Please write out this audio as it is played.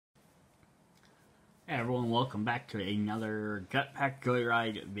Hey everyone, welcome back to another Jetpack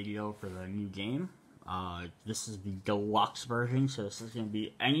Joyride video for the new game. This is the Deluxe version, so this is going to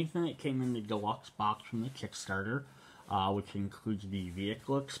be anything that came in the Deluxe box from the Kickstarter, which includes the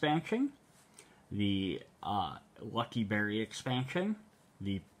vehicle expansion, the Lucky Berry expansion,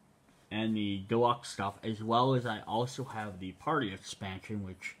 and the Deluxe stuff, as well as I also have the Party expansion,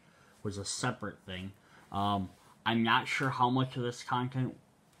 which was a separate thing. I'm not sure how much of this content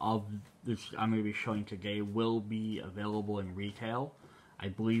of this I'm going to be showing today will be available in retail. I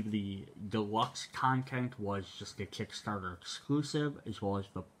believe the Deluxe content was just a Kickstarter exclusive, as well as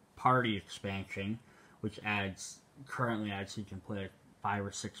the Party expansion, which currently adds so you can play 5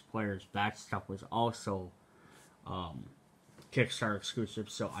 or 6 players. That stuff was also Kickstarter exclusive,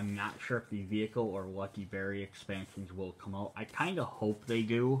 so I'm not sure if the vehicle or Lucky Berry expansions will come out. I kind of hope they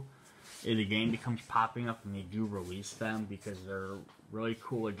do. If the game becomes popping up and they do release them, because they're really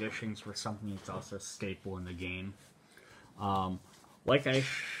cool additions for something that's also a staple in the game. Like I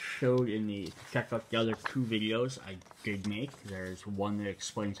showed in check out the other 2 videos I did make. There's one that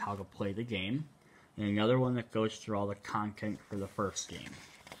explains how to play the game, and another one that goes through all the content for the first game,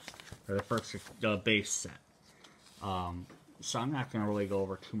 or the base set. So I'm not going to really go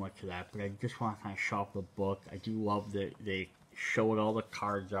over too much of that, but I just want to kind of show off the book. I do love that they show what all the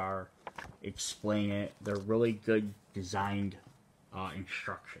cards are, explain it. They're really good designed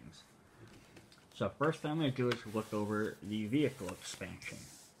instructions. So first thing I'm going to do is look over the vehicle expansion.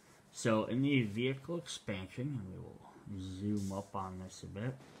 So in the vehicle expansion, and we will zoom up on this a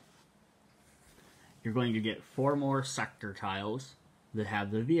bit, you're going to get 4 more sector tiles that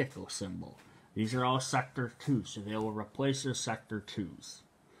have the vehicle symbol. These are all sector 2, so they will replace the sector 2s.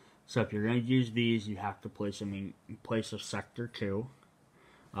 So if you're going to use these, you have to place them in place of sector 2.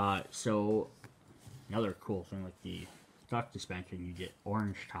 So another cool thing with the Deluxe expansion, you get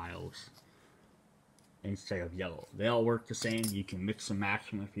orange tiles instead of yellow. They all work the same. You can mix and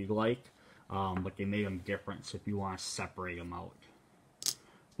match them if you'd like, but they made them different, so if you want to separate them out.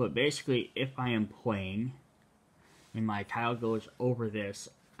 But basically, if I am playing and my tile goes over this,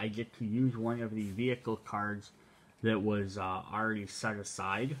 I get to use one of the vehicle cards that was already set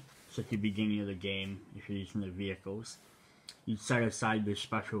aside. So at the beginning of the game, if you're using the vehicles, you set aside the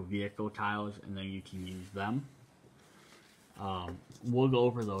special vehicle tiles, and then you can use them. We'll go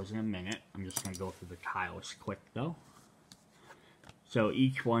over those in a minute. I'm just going to go through the tiles quick though. So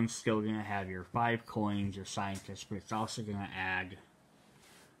each one's still going to have your 5 coins, your scientist, but it's also going to add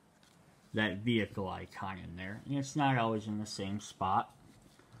that vehicle icon in there. And it's not always in the same spot,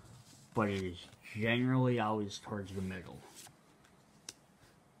 but it is generally always towards the middle.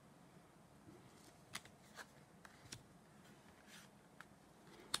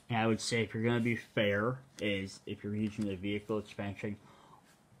 And I would say, if you're going to be fair, is if you're using the vehicle expansion,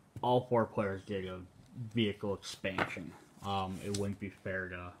 all 4 players get a vehicle expansion. It wouldn't be fair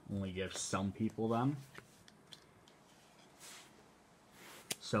to only give some people them.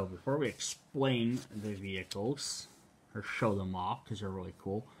 So before we explain the vehicles, or show them off, because they're really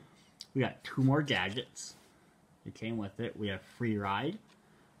cool, we got 2 more gadgets that came with it. We have free ride.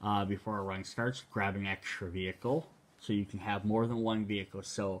 Before a run starts, grab an extra vehicle, so you can have more than 1 vehicle.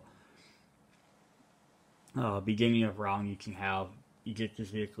 So beginning of round, you get this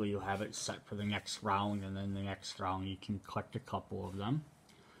vehicle, you'll have it set for the next round, and then the next round you can collect a couple of them.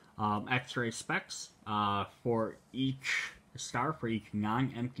 X-ray specs, for each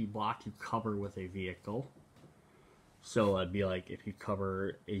non-empty block you cover with a vehicle. So it'd be like if you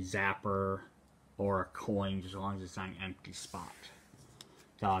cover a zapper or a coin, as long as it's on an empty spot.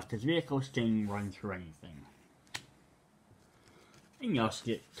 Because vehicles can run through anything. And you also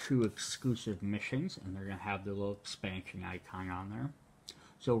get 2 exclusive missions, and they're going to have the little expansion icon on there.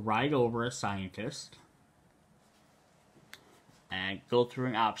 So ride over a scientist, and go through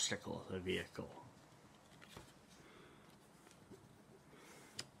an obstacle with a vehicle.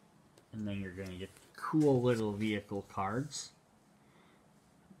 And then you're going to get cool little vehicle cards.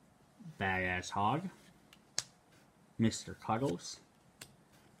 Badass Hog, Mr. Cuddles,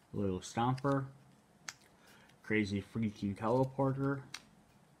 Little Stomper, Crazy Freaking Teleporter,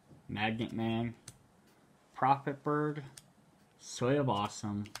 Magnet Man, Prophet Bird, Soy of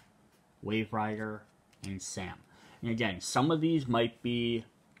Awesome, Wave Rider, and Sam. And again, some of these might be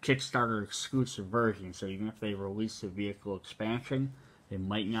Kickstarter exclusive versions, so even if they release a vehicle expansion, they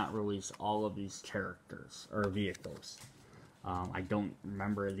might not release all of these characters, or vehicles. I don't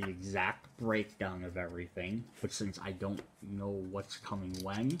remember the exact breakdown of everything, but since I don't know what's coming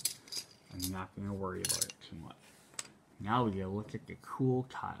when, I'm not going to worry about it too much. Now we get a look at the cool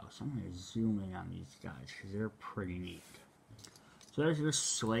tiles. I'm going to zoom in on these guys, because they're pretty neat. So there's the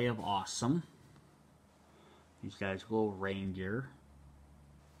Sleigh of Awesome. He's got his little reindeer.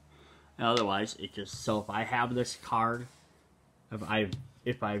 And otherwise, it just, so if I have this card,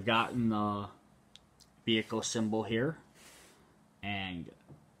 if I've gotten the vehicle symbol here, and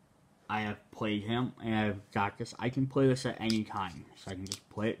I have played him, and I've got this, I can play this at any time. So I can just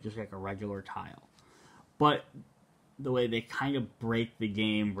play it just like a regular tile. But the way they kind of break the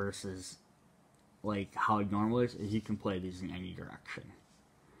game versus like how it normally is you can play these in any direction.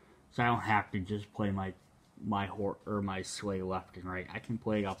 So I don't have to just play my horse or my sleigh left and right. I can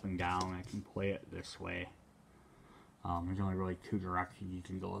play it up and down. I can play it this way. There's only really two directions you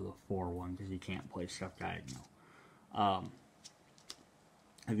can go to the 4-1 because you can't play stuff diagonal.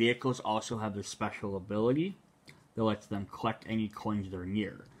 The vehicles also have this special ability that lets them collect any coins they're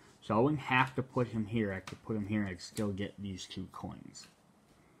near. So I wouldn't have to put him here. I could put him here and I'd still get these 2 coins.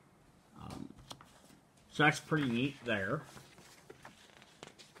 So that's pretty neat there.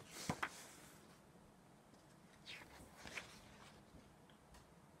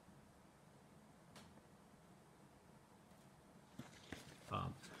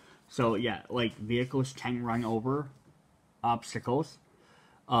 So yeah, like vehicles can run over obstacles.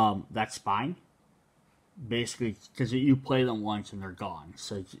 That's fine. Basically, because you play them once and they're gone.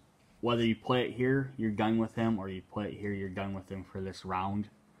 So whether you play it here, you're done with him, or you play it here, you're done with him for this round.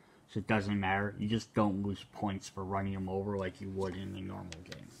 So it doesn't matter. You just don't lose points for running them over like you would in the normal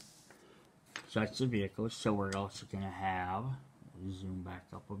game. So that's the vehicles. So we're also going to have, zoom back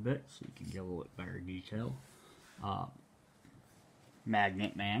up a bit so you can get a little bit better detail.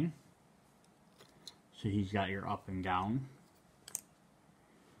 Magnet Man. So he's got your up and down.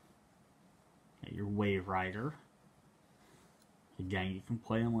 Your Wave Rider. Again, you can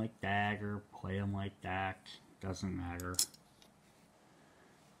play him like that or play him like that. Doesn't matter.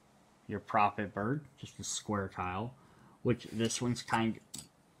 Your Prophet Bird, just a square tile. Which this one's kind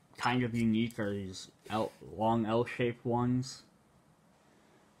of unique, are these long L-shaped ones,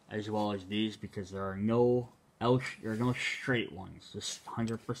 as well as these, because there are no straight ones, just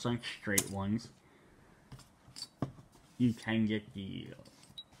 100% straight ones. You can get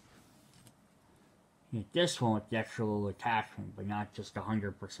this one with the extra little attachment, but not just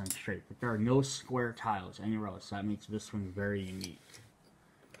 100% straight. But there are no square tiles anywhere else, so that makes this one very unique.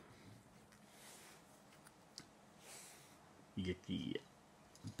 You get the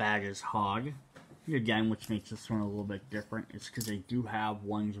Bad as Hog. Again, which makes this one a little bit different. It's because they do have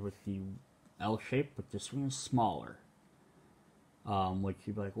ones with the L shape, but this one is smaller. Which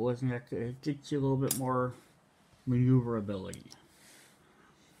you'd be like, well, isn't that good? It gets you a little bit more maneuverability.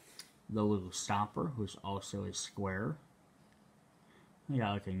 The Little Stomper, who's also a square. They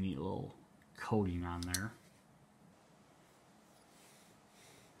got like a neat little coating on there.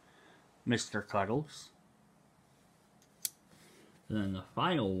 Mr. Cuddles. And then the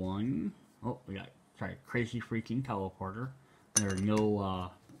final one, oh, we got, Crazy Freaking Teleporter. There are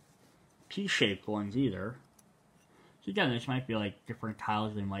no P-shaped ones either. So again, this might be like different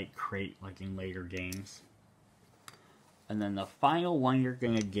tiles they might create like in later games. And then the final one you're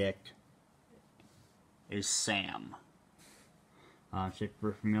going to get is Sam. So if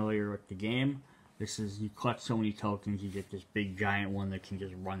you're familiar with the game, this is, you collect so many tokens, you get this big giant one that can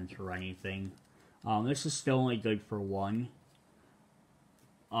just run through anything. This is still only good for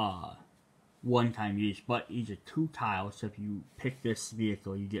one-time use, but these are 2 tiles, so if you pick this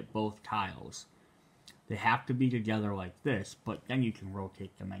vehicle, you get both tiles. They have to be together like this, but then you can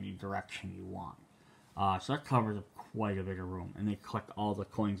rotate them any direction you want. So that covers up quite a bit of room, and they collect all the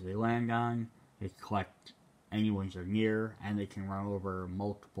coins they land on, they collect any ones they're near, and they can run over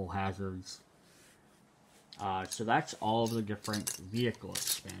multiple hazards. So that's all of the different vehicle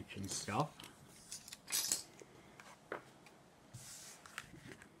expansion stuff.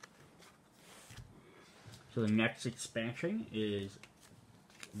 So the next expansion is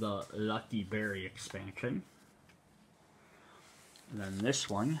the Lucky Berry expansion. And then this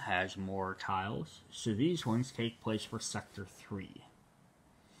one has more tiles. So these ones take place for Sector 3.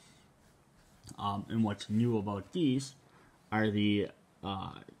 And what's new about these are the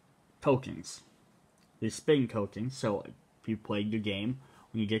tokens. The spin tokens. So if you played the game,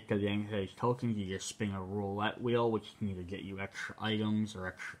 when you get to the end of these tokens, you just spin a roulette wheel, which can either get you extra items or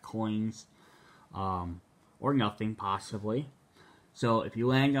extra coins. Or nothing, possibly. So if you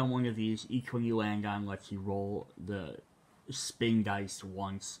land on one of these, each one you land on lets you roll the spin dice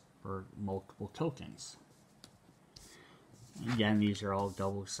once for multiple tokens. Again, these are all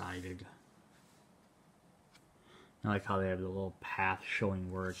double-sided. I like how they have the little path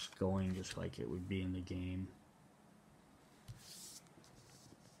showing where it's going, just like it would be in the game.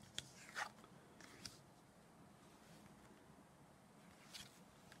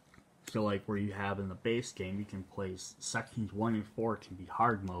 So like where you have in the base game, you can play sections 1 and 4 can be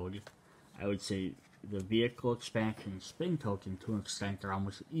hard mode. I would say the vehicle expansion and spin token to an extent are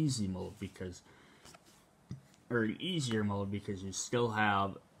almost easy mode because, or an easier mode because you still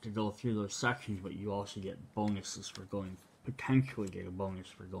have to go through those sections, but you also get bonuses for going, potentially get a bonus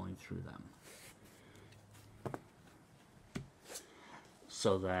for going through them.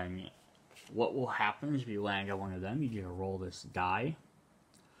 So then, what will happen is if you land on one of them, you get to roll this die.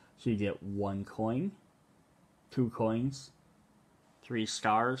 So you get 1 coin, 2 coins, 3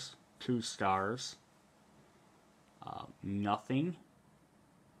 stars, 2 stars, nothing,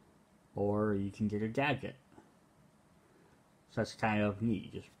 or you can get a gadget. So that's kind of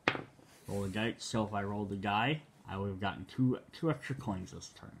neat. Just roll the dice. So if I rolled the die, I would have gotten two extra coins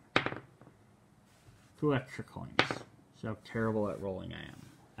this turn. 2 extra coins. See how terrible at rolling I am.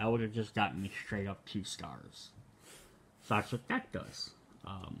 I would have just gotten me straight up 2 stars. So that's what that does.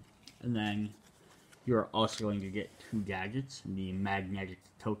 And then you're also going to get 2 gadgets, the magnetic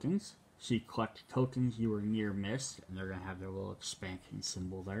tokens. So you collect tokens you were near missed, and they're going to have their little expansion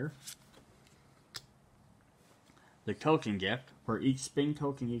symbol there. The token gift, for each spin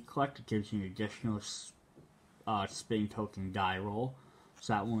token you collect, it gives you an additional spin token die roll.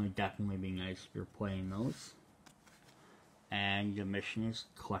 So that one would definitely be nice if you're playing those. And the mission is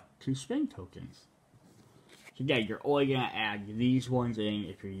collect 2 spin tokens. So yeah, you're only going to add these ones in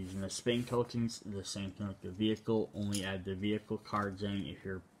if you're using the spin tokens. The same thing with the vehicle, only add the vehicle cards in if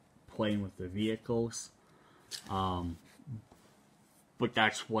you're playing with the vehicles. But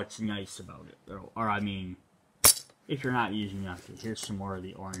that's what's nice about it. Or I mean, if you're not using nothing, here's some more of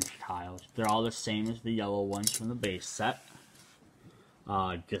the orange tiles. They're all the same as the yellow ones from the base set.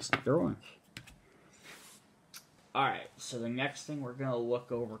 Just they're orange. Alright, so the next thing we're going to look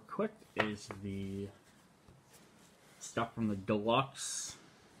over quick is the stuff from the Deluxe.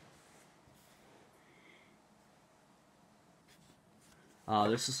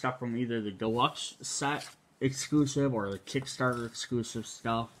 This is stuff from either the Deluxe set exclusive or the Kickstarter exclusive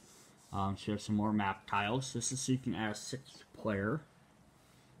stuff. So you have some more map tiles. This is so you can add a 6th player.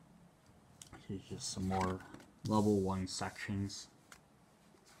 Here's just some more level 1 sections.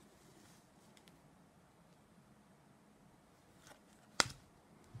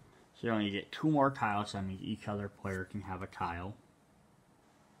 So you only get 2 more tiles, that means each other player can have a tile.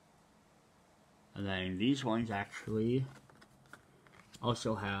 And then these ones actually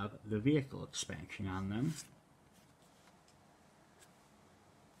also have the vehicle expansion on them.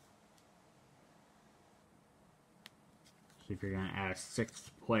 So if you're going to add a 6th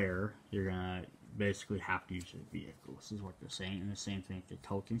player, you're going to basically have to use the vehicle. This is what they're saying, and the same thing with the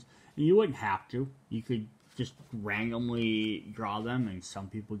tokens. And you wouldn't have to. You could just randomly draw them, and some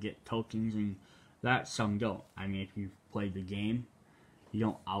people get tokens and that, some don't. I mean, if you've played the game, you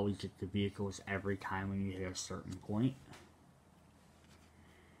don't always get the vehicles every time when you hit a certain point.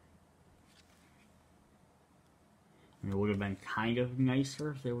 And it would have been kind of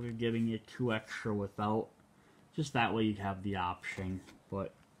nicer if they would have given you 2 extra without. Just that way you'd have the option.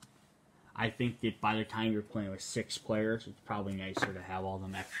 But I think that by the time you're playing with 6 players, it's probably nicer to have all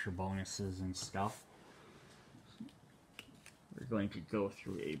them extra bonuses and stuff. We're going to go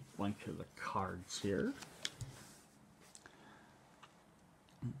through a bunch of the cards here.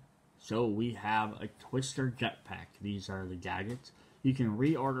 So we have a Twister Jetpack. These are the gadgets. You can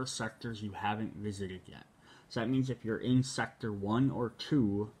reorder sectors you haven't visited yet. So that means if you're in Sector 1 or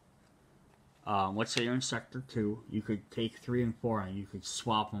 2, let's say you're in Sector 2, you could take 3 and 4 and you could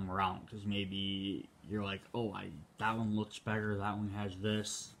swap them around. Because maybe you're like, oh, that one looks better, that one has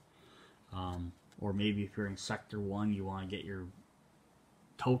this. Or maybe if you're in Sector 1, you want to get your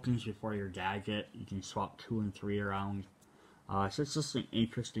tokens before your gadget. You can swap 2 and 3 around. So it's just an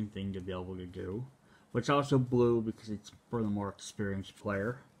interesting thing to be able to do. But it's also blue because it's for the more experienced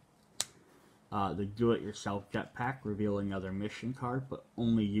player. The do-it-yourself jetpack, reveal another mission card, but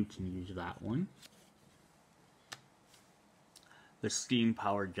only you can use that one. The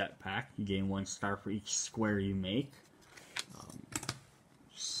steam-powered jetpack, you gain 1 star for each square you make.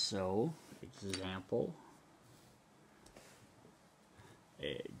 So, example,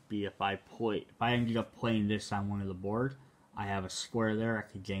 it'd be if I ended up playing this on one of the board, I have a square there, I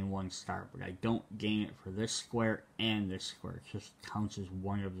could gain 1 star, but I don't gain it for this square and this square. It just counts as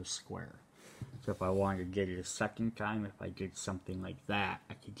one of the square. So if I wanted to get it a second time, if I did something like that,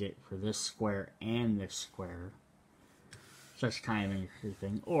 I could get it for this square and this square. So that's kind of an interesting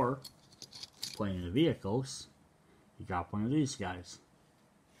thing. Or, playing the vehicles, you drop one of these guys.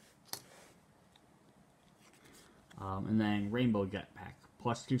 And then Rainbow Jetpack,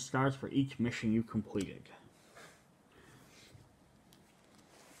 plus 2 stars for each mission you completed.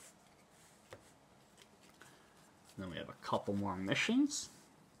 then we have a couple more missions.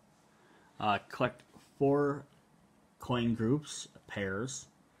 Collect 4 coin groups, pairs.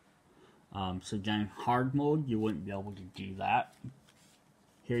 So again, hard mode, you wouldn't be able to do that.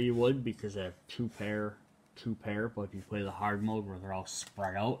 Here you would, because I have 2 pair, but if you play the hard mode where they're all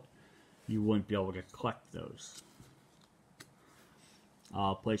spread out, you wouldn't be able to collect those.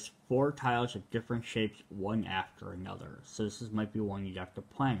 Place 4 tiles of different shapes, one after another. So might be one you'd have to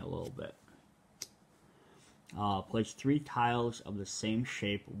plan a little bit. Place 3 tiles of the same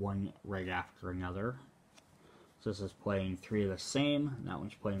shape, one right after another. So this is playing 3 of the same, and that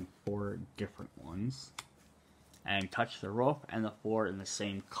one's playing 4 different ones. And touch the roof and the floor in the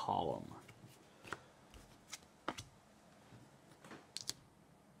same column.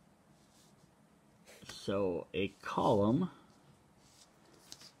 So a column,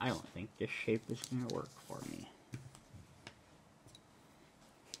 I don't think this shape is going to work for me.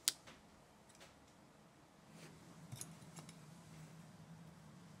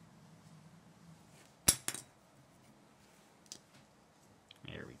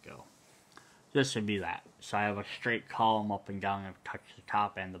 There we go. This would be that. So I have a straight column up and down, and I've touched the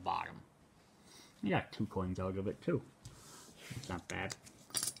top and the bottom. I got 2 coins out of it too. It's not bad.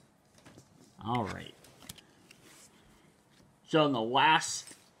 Alright. So in the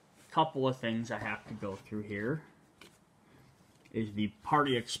last couple of things I have to go through here is the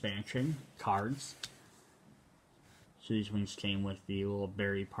party expansion cards. So these ones came with the little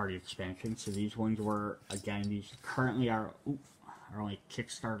berry party expansion. So these ones were, again, these currently are only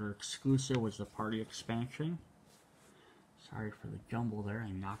Kickstarter exclusive, was the party expansion. Sorry for the jumble there,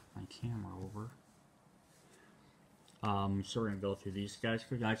 I knocked my camera over. So we're going to go through these guys,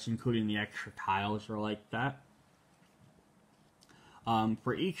 because that's including the extra tiles are like that.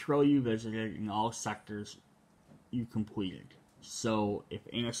 For each row you visited in all sectors you completed. So if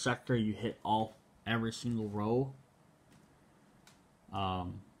in a sector you hit every single row,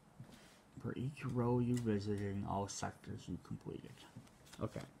 for each row you visited in all sectors you completed.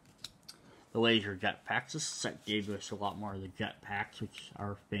 Okay. The laser jetpacks. This set gave us a lot more of the jetpacks, which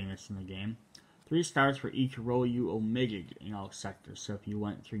are famous in the game. 3 stars for each row you omitted in all sectors. So if you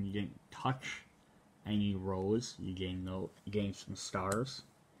went through and you didn't touch any rows, you gain some stars.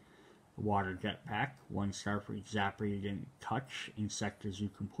 The water jetpack. 1 star for each zapper you didn't touch in sectors you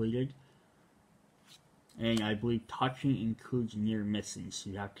completed. And I believe touching includes near missing, so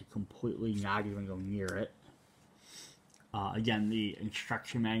you have to completely not even go near it. Again, the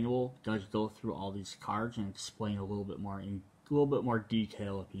instruction manual does go through all these cards and explain a little bit more in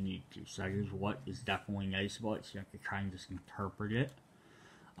detail if you need to. So that is what is definitely nice about it. So you have to try and just interpret it.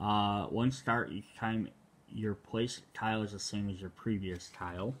 1 star each time your place tile is the same as your previous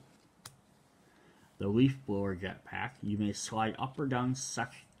tile. The leaf blower jetpack. You may slide up or down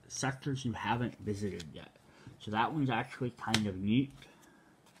sectors you haven't visited yet. So that one's actually kind of neat.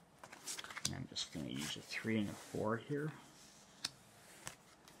 And I'm just going to use a 3 and a 4 here.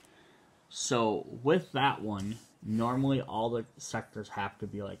 So with that one, normally all the sectors have to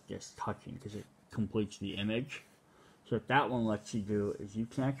be like this, touching, because it completes the image. So what that one lets you do is you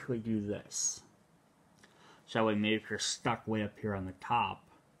can actually do this. So that way, maybe if you're stuck way up here on the top,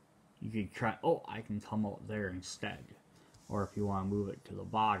 you can try, I can come out there instead. Or if you want to move it to the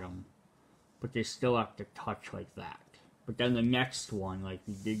bottom, but they still have to touch like that. But then the next one, like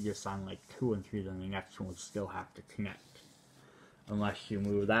you did this on like 2 and 3, then the next one would still have to connect. Unless you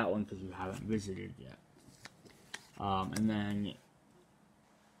move that one because you haven't visited yet. And then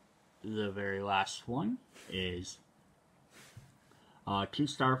the very last one is 2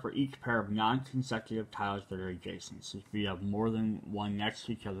 star for each pair of non-consecutive tiles that are adjacent. So if you have more than one next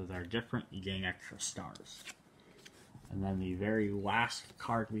to each other that are different, you gain extra stars. And then the very last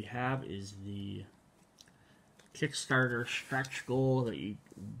card we have is the Kickstarter stretch goal that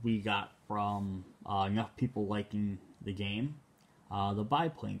we got from enough people liking the game. The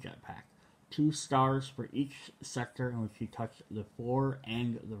biplane jetpack. 2 stars for each sector in which you touch the floor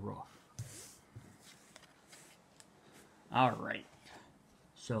and the roof. Alright.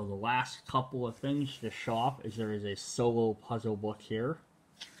 So the last couple of things to show off is there is a solo puzzle book here.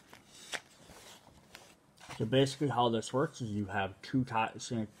 So basically how this works is you have 2 tiles. It's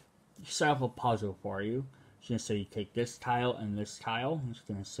going to set up a puzzle for you. It's going to say you take this tile and this tile. It's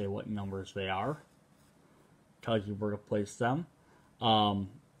going to say what numbers they are. Tells you where to place them.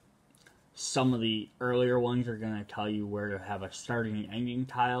 Some of the earlier ones are going to tell you where to have a starting and ending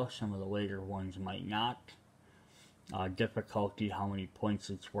tile. Some of the later ones might not. Difficulty, how many points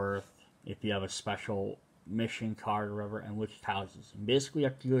it's worth, if you have a special mission card or whatever, and which tiles it's in. Basically, what you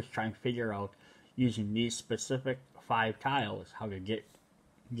have to do is try and figure out, using these specific 5 tiles, how to get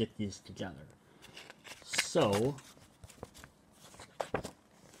these together. So,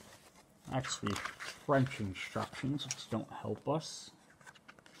 that's the French instructions, which don't help us.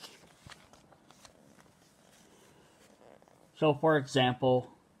 So, for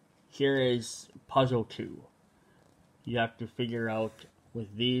example, here is puzzle 2. You have to figure out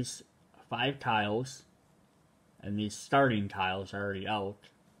with these 5 tiles, and these starting tiles are already out,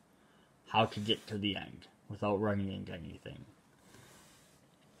 how to get to the end without running into anything.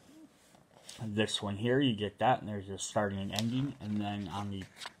 This one here, you get that, and there's a starting and ending, and then on the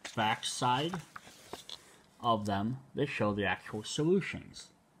back side of them, they show the actual solutions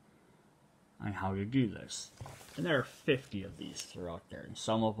on how to do this. And there are 50 of these throughout there, and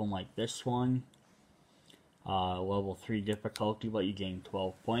some of them, like this one, level 3 difficulty, but you gain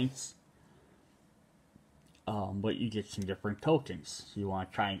 12 points. But you get some different tokens. So you want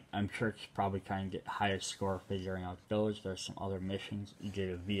to try, I'm sure it's probably trying to get highest score figuring out those. There's some other missions. You get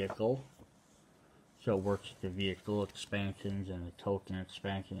a vehicle. So it works with the vehicle expansions and the token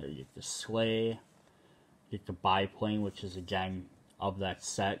expansion. You get the sleigh. You get the biplane, which is again of that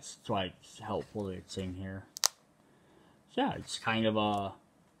set. So it's why it's helpful that it's in here. So yeah, it's kind of a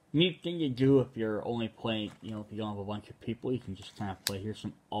neat thing to do if you're only playing, you know, if you don't have a bunch of people, you can just kind of play. Here's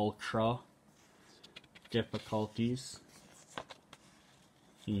some ultra difficulties.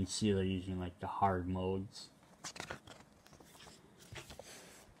 You can see they're using like the hard modes.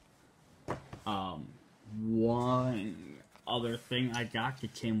 One other thing I got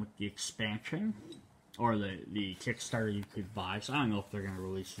that came with the expansion, or the Kickstarter you could buy, so I don't know if they're going to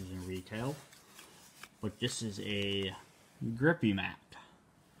release these in retail, but this is a grippy mat.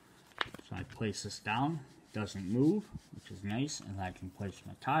 So I place this down, it doesn't move, which is nice, and I can place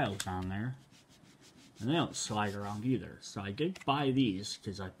my tiles on there, and they don't slide around either. So I did buy these,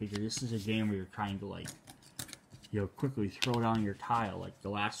 because I figured this is a game where you're trying to, like, you know, quickly throw down your tile. Like, the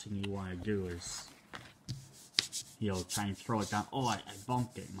last thing you want to do is, you know, try and throw it down. Oh, I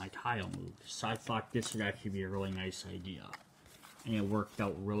bumped it, my tile moved. So I thought this would actually be a really nice idea. And it worked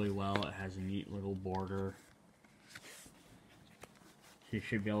out really well. It has a neat little border. So you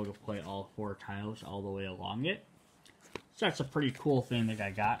should be able to play all 4 tiles all the way along it. So that's a pretty cool thing that I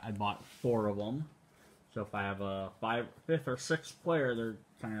got. I bought 4 of them. So if I have a 5th or 6th player, they're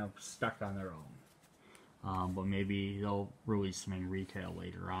kind of stuck on their own. But maybe they'll release them in retail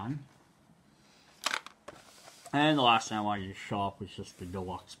later on. And the last thing I wanted to show off was just the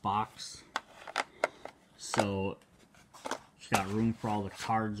deluxe box. So it's got room for all the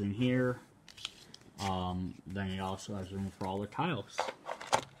cards in here. Then it also has room for all the tiles.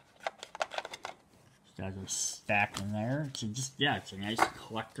 It has a stack in there. So just, yeah, it's a nice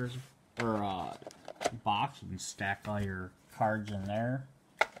collector's or box. You can stack all your cards in there.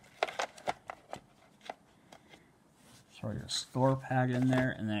 Throw your score pad in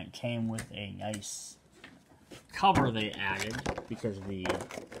there, and then it came with a nice cover they added because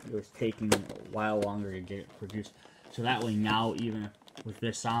it was taking a while longer to get it produced. So that way now, even with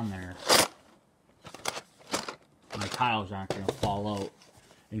this on there, my tiles aren't going to fall out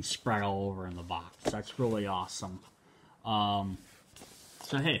and spread all over in the box. That's really awesome.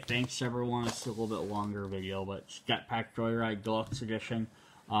 So hey, thanks everyone. It's a little bit longer video, but it's Jetpack Joyride Deluxe Edition.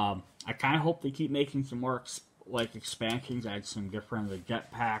 I kind of hope they keep making some more like expansions, add some different the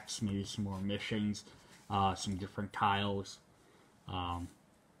jetpacks, maybe some more missions, some different tiles,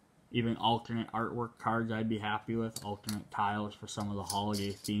 even alternate artwork cards I'd be happy with, alternate tiles for some of the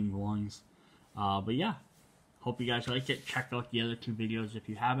holiday themed ones. But yeah, hope you guys like it. Check out the other 2 videos if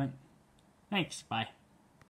you haven't. Thanks, bye.